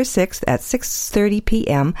 September 6th at 6:30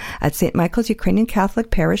 p.m. at St. Michael's Ukrainian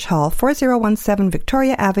Catholic Parish Hall, 4017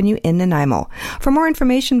 Victoria Avenue in Nanaimo. For more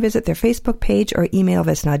information, visit their Facebook page or email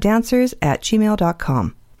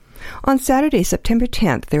vesnadancers@gmail.com. On Saturday, September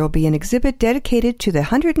 10th, there will be an exhibit dedicated to the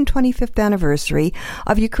 125th anniversary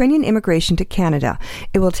of Ukrainian immigration to Canada.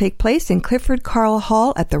 It will take place in Clifford Carl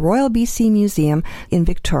Hall at the Royal BC Museum in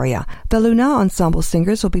Victoria. The Luna Ensemble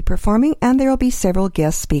Singers will be performing, and there will be several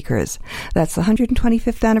guest speakers. That's the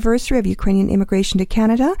 125th anniversary of Ukrainian immigration to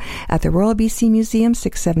Canada at the Royal BC Museum,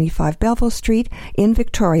 675 Belleville Street in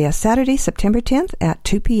Victoria, Saturday, September 10th at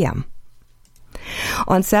 2 p.m.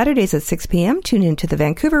 On Saturdays at 6 p.m., tune in to the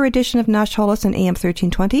Vancouver edition of Nash Holos on AM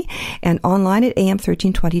 1320 and online at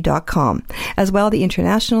am1320.com. As well, the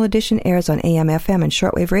international edition airs on AM, FM, and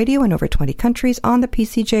shortwave radio in over 20 countries on the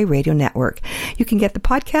PCJ Radio Network. You can get the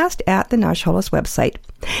podcast at the Nash Holos website.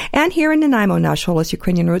 And here in Nanaimo, Nash Holos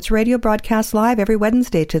Ukrainian Roots Radio broadcasts live every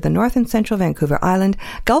Wednesday to the North and Central Vancouver Island,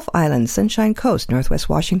 Gulf Island, Sunshine Coast, Northwest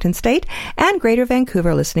Washington State, and Greater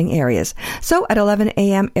Vancouver listening areas. So at 11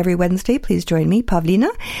 a.m. every Wednesday, please join me, Pavlina,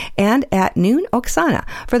 and at noon, Oksana,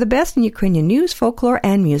 for the best in Ukrainian news, folklore,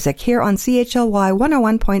 and music here on CHLY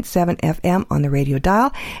 101.7 FM on the radio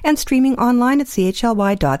dial and streaming online at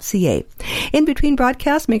chly.ca. In between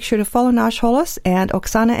broadcasts, make sure to follow Nash Holos and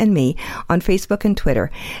Oksana and me on Facebook and Twitter.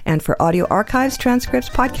 And for audio archives, transcripts,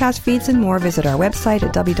 podcast feeds, and more, visit our website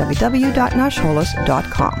at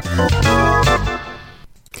www.nashholos.com.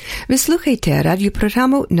 Ви слухаєте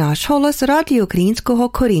радіопрограму «Наш голос» Радіо Українського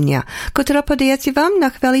коріння, котра подається вам на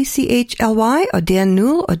хвилі CHLY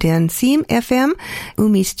 101.7 FM у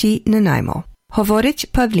місті Нанаймо. Говорить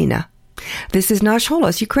Павліна. This is Nash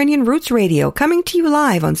Holos Ukrainian Roots Radio, coming to you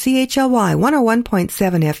live on CHLY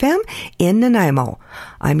 101.7 FM in Nanaimo.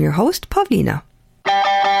 I'm your host, Pavlina.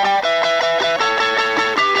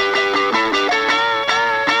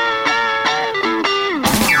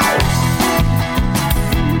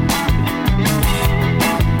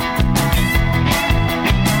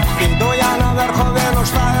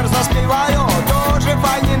 Заспіваю, дуже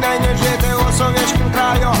файні нині жити у совєтськім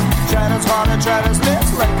краю. Через гори, через ліс,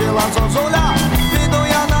 летіла зозуля. Піду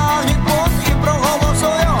я на агітпункт і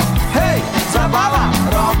проголосую. Гей, забава,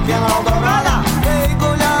 рок-н-рол до рана. Гей,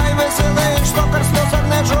 гуляй, веселий, штокар, слюсар,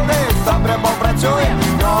 не журись. Добре попрацюєм,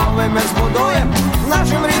 новий мир збудуєм.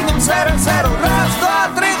 Нашим рідним СРСР, раз, два,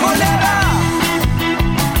 три, холєра!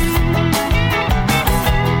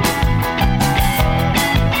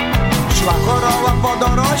 Шла корова по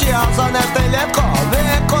дорожі, а за нею телятко.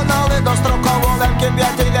 Виконали достроково лемки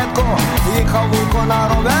п'ятилетку. Їхав вуйко на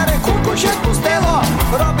ровері, кульку ще спустило.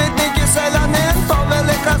 Робітники селянин, то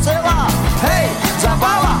велика сила. Гей,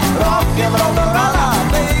 забава, рок-н-рол до рана.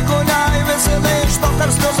 Бий, гуляй, веселий, штокар,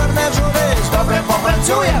 слюсар, не журись. Добре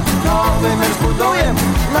попрацюєм, новий мир збудуєм.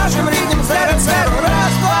 Нашим рідним СРСР,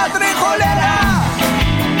 раз, два, три, холєра!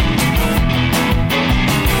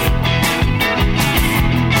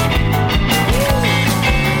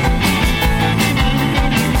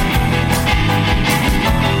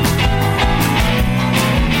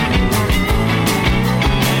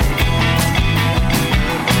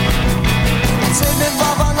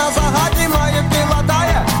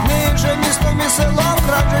 Селом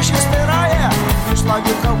крадеш і стирає. Пішла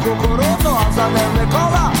дівка в кукурудзу, а за ним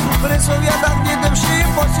Микола. При совєтах дідивші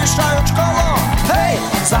посіщають школу. Гей,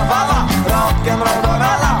 забава, рок-н-рол до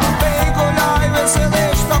рана. Пий, гуляй,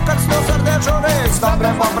 веселий, штокар, слюсар, не журись. Добре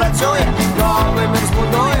попрацює, новий мир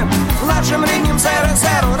збудуєм. Нашим ріднім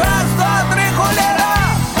СРСР, раз, два, три, холєра!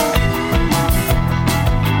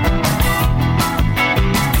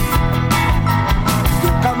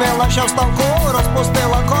 Камила ще в ставку,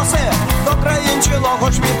 розпустила коси. До країн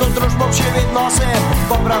цілого світу дружбу всі відноси.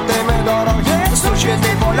 Побратими дорогі,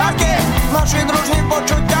 сусіди поляки. Наші дружні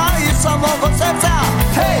почуття із самого серця.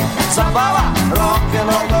 Гей, забава,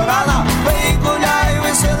 рок-н-рол до рана. Пий, гуляй,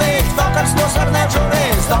 веселий, штокар, слюсар, не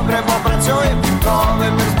журись. Добре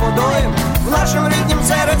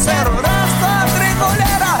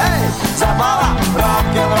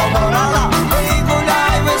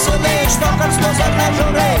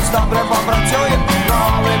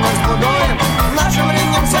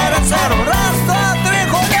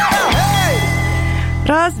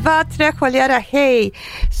Hey,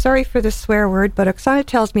 sorry for the swear word, but Oksana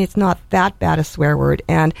tells me it's not that bad a swear word,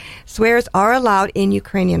 and swears are allowed in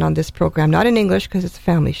Ukrainian on this program, not in English because it's a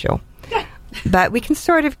family show. But we can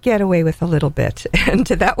sort of get away with a little bit. And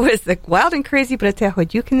that was the Wild and Crazy Bratia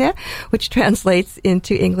Hodyukine, which translates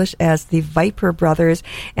into English as the Viper Brothers.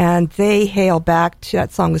 And they hail back to,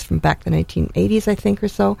 that song was from back in the 1980s, I think, or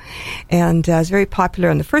so. And was very popular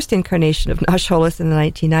in the first incarnation of Nash Holos in the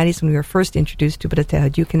 1990s when we were first introduced to Bratia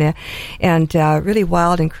Hodyukine. And really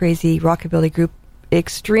wild and crazy rockabilly group.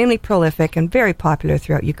 Extremely prolific and very popular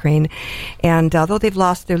throughout Ukraine. And although they've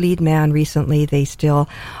lost their lead man recently, they still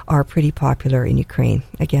are pretty popular in Ukraine.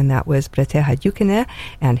 Again, that was Bratia Hodyukine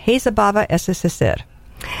and Hezabava SSSR.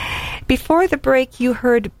 Before the break, you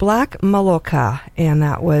heard Black Maloka, and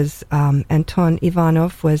that was Anton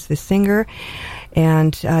Ivanov was the singer,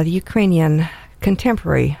 and the Ukrainian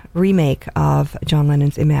contemporary remake of John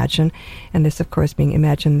Lennon's Imagine, and this, of course, being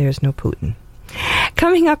Imagine There's No Putin.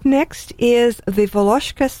 Coming up next is the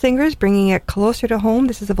Voloshka Singers, bringing it closer to home.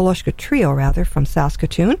 This is a Voloshka trio, rather, from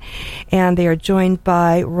Saskatoon. And they are joined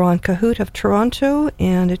by Ron Cahoot of Toronto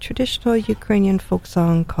and a traditional Ukrainian folk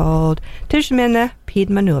song called Tizhmene Pid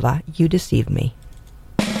Manula, You Deceived Me.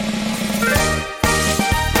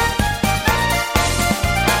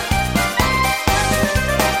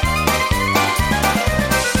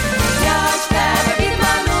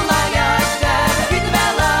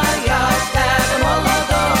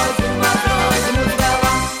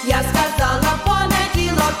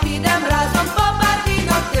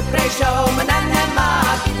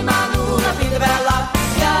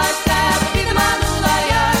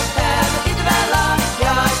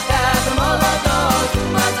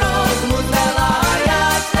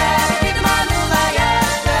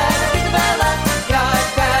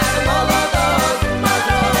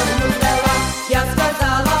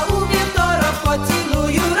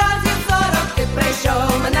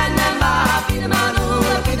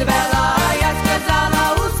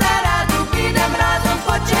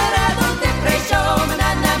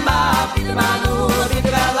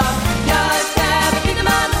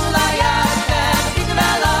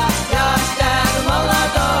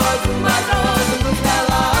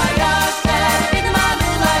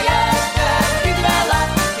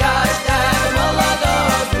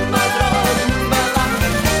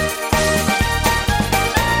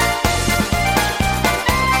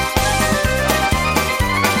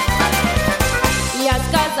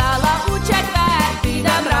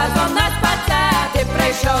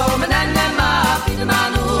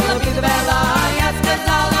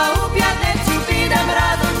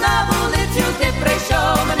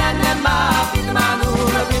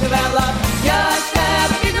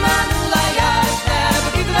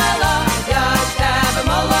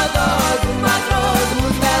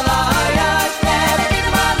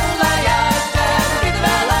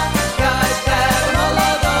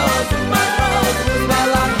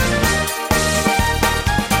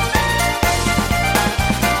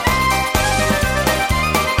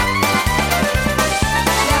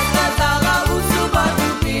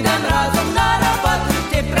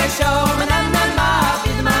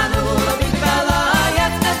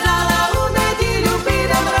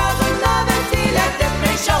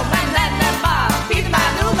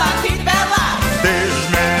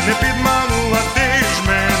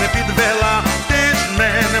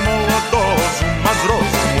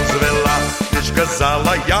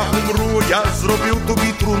 Сказала, я умру, я зробив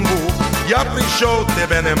тобі труну, я прийшов,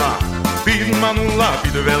 тебе нема, підманула,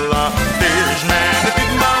 підвела, ти ж мене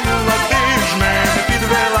підманула, ти ж мене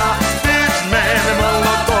підвела, ти ж мене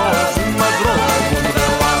молодого з ума з розуму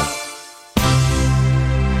звела.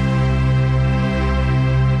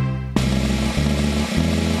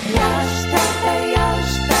 Я ж тебе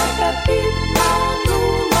підманула,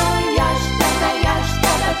 я ж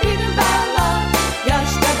тебе підвела, я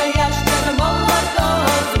ж тебе молодого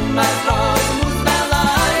з ума з розуму звела,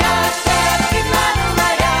 я ж тебе підманула,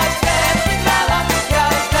 я ж тебе підвела, я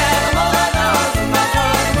ж тебе молодого з ума з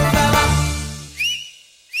розуму звела.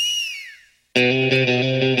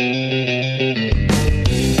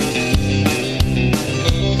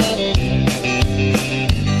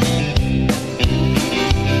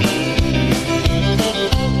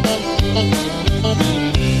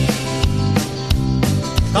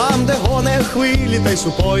 Там, де гоне хвилі, та й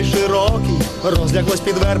супой широкий, розляглось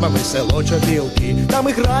під вербами село Чопілки. Там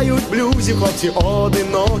і грають блюзів хлопці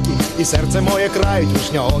одинокі, і серце моє крають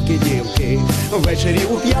вишньоокі дівки. Ввечері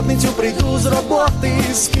у п'ятницю прийду з роботи,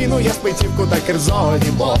 скину я спицівку та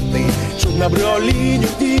керзові боти. Чуб на бриоліню,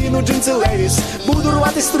 вдіну джинси Левіс, буду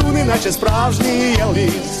рвати струни, наче справжній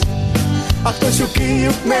Елвіс. А хтось у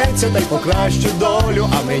Київ пнеться та й покращу долю,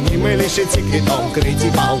 а мені милішиці квітом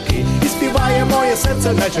криті балки. І співає моє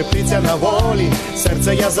серце, наче птиця на волі.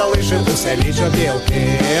 Серце я залишив у селі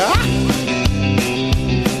Чопілки.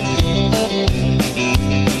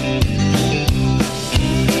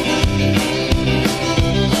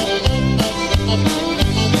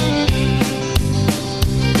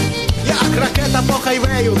 Як ракета по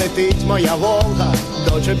хайвею летить моя Волга,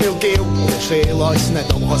 до Чопілків лишилось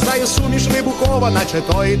недовго. Знаю суміш вибухова, наче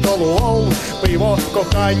той толуол. Пиво,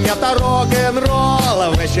 кохання та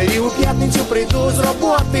рок-н-рол. Ввечері у п'ятницю прийду з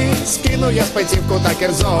роботи, скину я спецівку та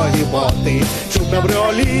керзові боти. Чуб на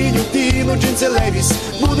бриоліню, тіну, джинси Левіс,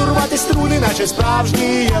 буду рвати струни, наче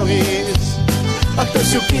справжній Елвіс. А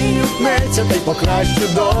хтось у Київ пнеться та й покращу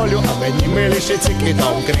долю, а мені милішиці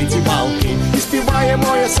квітом криті балки. І співає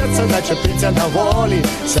моє серце, наче птиця на волі.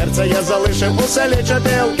 Серце я залишив у селі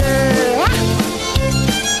Чопілки.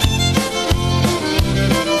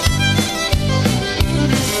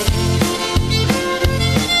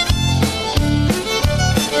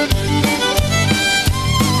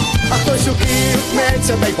 А хтось у Київ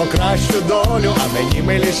пнеться та й покращу долю, а мені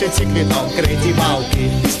милішиці квітом криті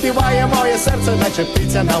балки. І співає моє серце, наче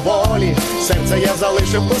птиця на волі. Серце я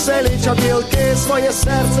залишив у селі Чопілки. Своє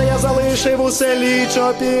серце я залишив у селі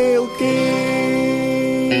Чопілки.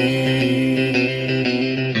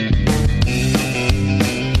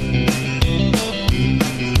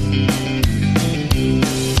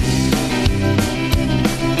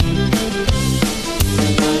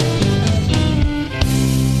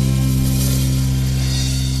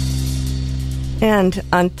 And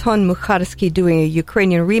Anton Mukharsky doing a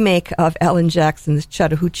Ukrainian remake of Alan Jackson's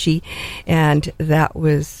Chattahoochee, and that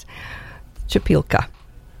was Чопілка.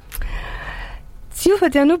 Цю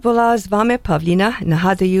годину була з вами Павліна.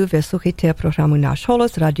 Нагадую, ви слухаєте програму «Наш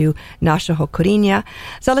голос», радіо нашого коріння.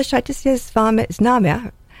 Залишайтеся з нами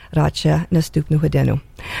радше наступну годину.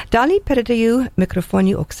 Далі передаю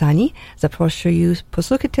мікрофоні Оксані. Запрошую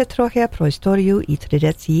послухати трохи про історію і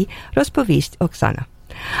традиції, розповість Оксана.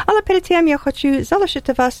 Але перед тим я хочу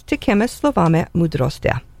залишити вас такими словами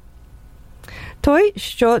мудрості. Той,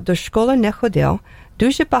 що до школи не ходив,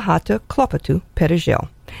 дуже багато клопоту пережив.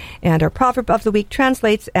 And our proverb of the week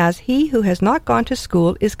translates as, he who has not gone to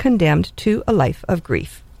school is condemned to a life of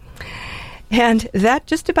grief. And that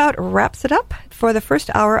just about wraps it up for the first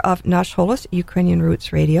hour of Nash Holos Ukrainian Roots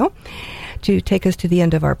Radio. To take us to the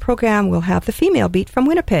end of our program, we'll have the female beat from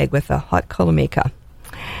Winnipeg with a hot kolomeka.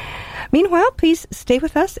 Meanwhile, please stay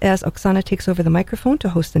with us as Oksana takes over the microphone to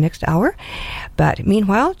host the next hour. But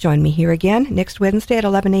meanwhile, join me here again next Wednesday at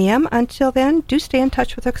 11 a.m. Until then, do stay in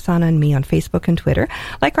touch with Oksana and me on Facebook and Twitter.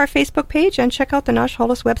 Like our Facebook page and check out the Nash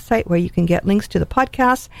Holos website where you can get links to the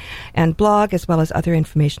podcasts and blog as well as other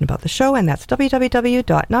information about the show, and that's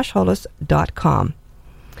www.nashholos.com.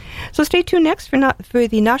 So stay tuned next for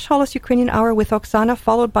the Nash Holos Ukrainian Hour with Oksana,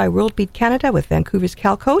 followed by World Beat Canada with Vancouver's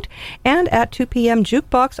Cal Coat, and at 2 p.m.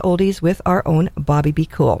 Jukebox Oldies with our own Bobby B.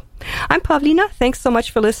 Cool. I'm Pavlina. Thanks so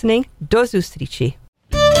much for listening. Do zустрічі.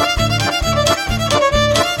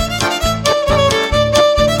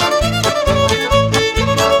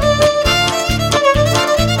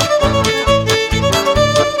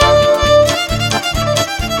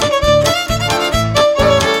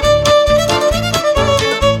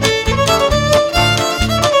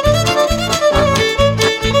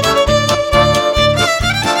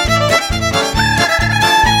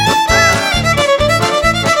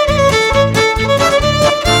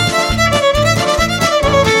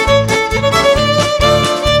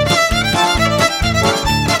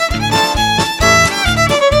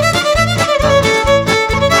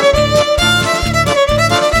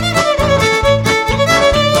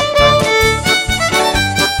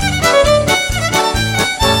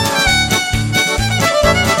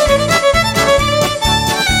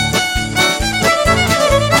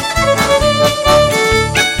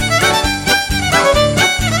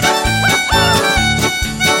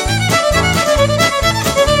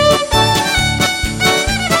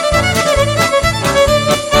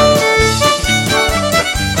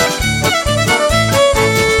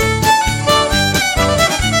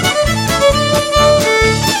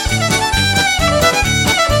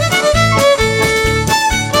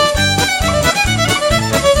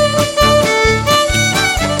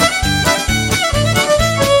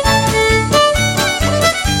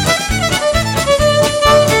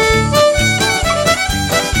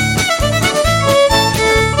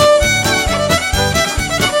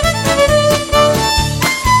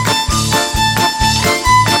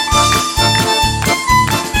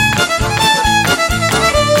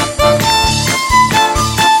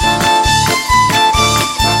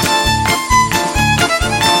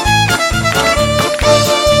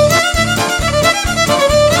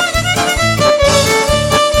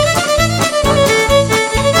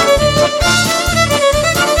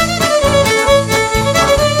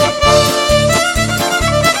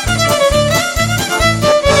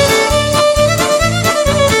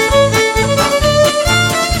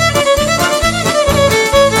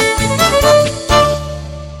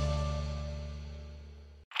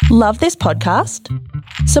 Love this podcast?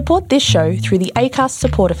 Support this show through the Acast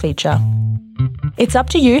supporter feature. It's up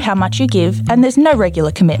to you how much you give, and there's no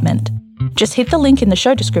regular commitment. Just hit the link in the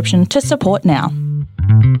show description to support now.